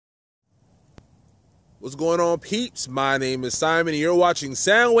What's going on, peeps? My name is Simon, and you're watching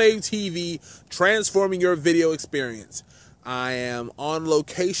Soundwave TV, transforming your video experience. I am on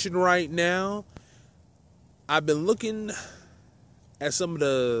location right now. I've been looking at some of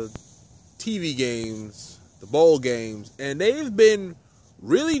the TV games, the bowl games, and they've been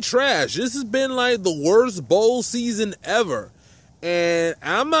really trash. This has been like the worst bowl season ever. And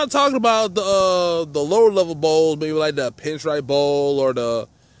I'm not talking about the lower level bowls, maybe like the Pinstripe Bowl or the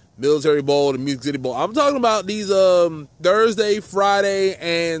Military Bowl, the Music City Bowl. I'm talking about these Thursday, Friday,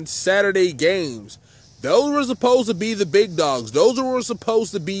 and Saturday games. Those were supposed to be the big dogs. Those were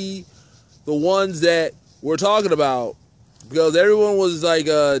supposed to be the ones that we're talking about, because everyone was like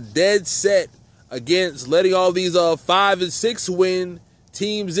dead set against letting all these 5 and 6 win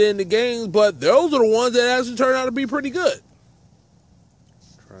teams in the games. But those are the ones that actually turned out to be pretty good.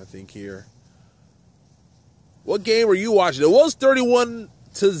 I'm trying to think here. What game were you watching? It was 31-0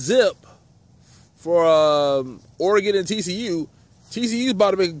 for Oregon and TCU. TCU's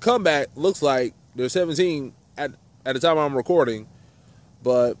about to make a comeback. Looks like they're 17 at the time I'm recording.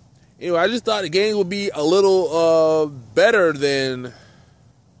 But anyway, I just thought the game would be a little better than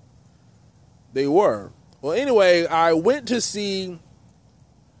they were. Well, anyway, I went to see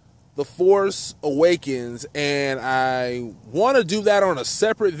The Force Awakens, and I want to do that on a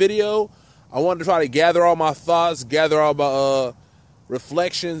separate video. I wanted to try to gather all my thoughts, gather all my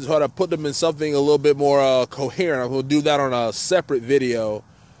reflections, try to put them in something a little bit more coherent. I'm going to do that on a separate video.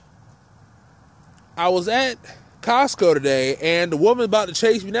 I was at Costco today, and the woman about to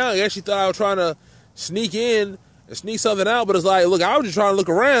chase me down. I actually thought I was trying to sneak in and sneak something out, but it's like, look, I was just trying to look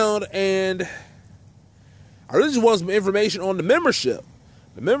around, and I really just want some information on the membership.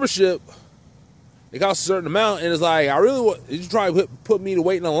 The membership, it costs a certain amount, and it's like, I really want, you try to put me to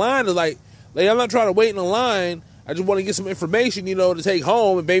wait in a line. It's like, I'm not trying to wait in a line. I just want to get some information, to take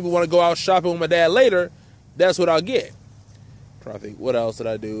home, and maybe want to go out shopping with my dad later. That's what I'll get. I'm trying to think, what else did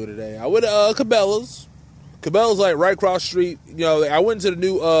I do today? I went to Cabela's. Cabela's like right across the street. I went to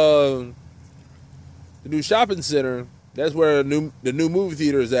the new shopping center. That's where the new movie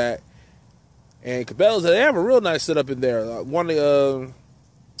theater is at. And Cabela's, they have a real nice setup in there. I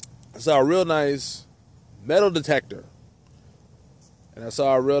saw a real nice metal detector. And I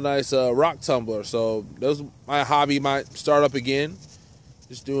saw a real nice rock tumbler. So that was my hobby, might start up again.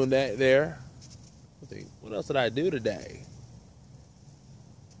 Just doing that there. I think, what else did I do today?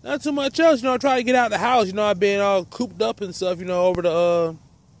 Not too much else. I try to get out of the house. I've been all cooped up and stuff, over the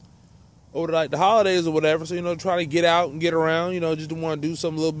like the holidays or whatever. So, try to get out and get around, just want to do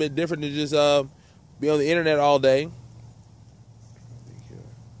something a little bit different than just be on the internet all day.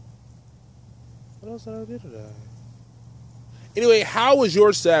 What else did I do today? Anyway, how was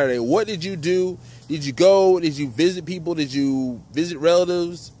your Saturday? What did you do? Did you go? Did you visit people? Did you visit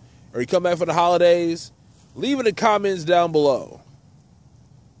relatives? Or you come back for the holidays? Leave in the comments down below.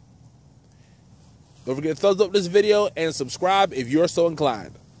 Don't forget to thumbs up this video and subscribe if you're so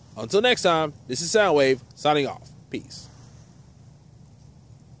inclined. Until next time, this is Soundwave signing off. Peace.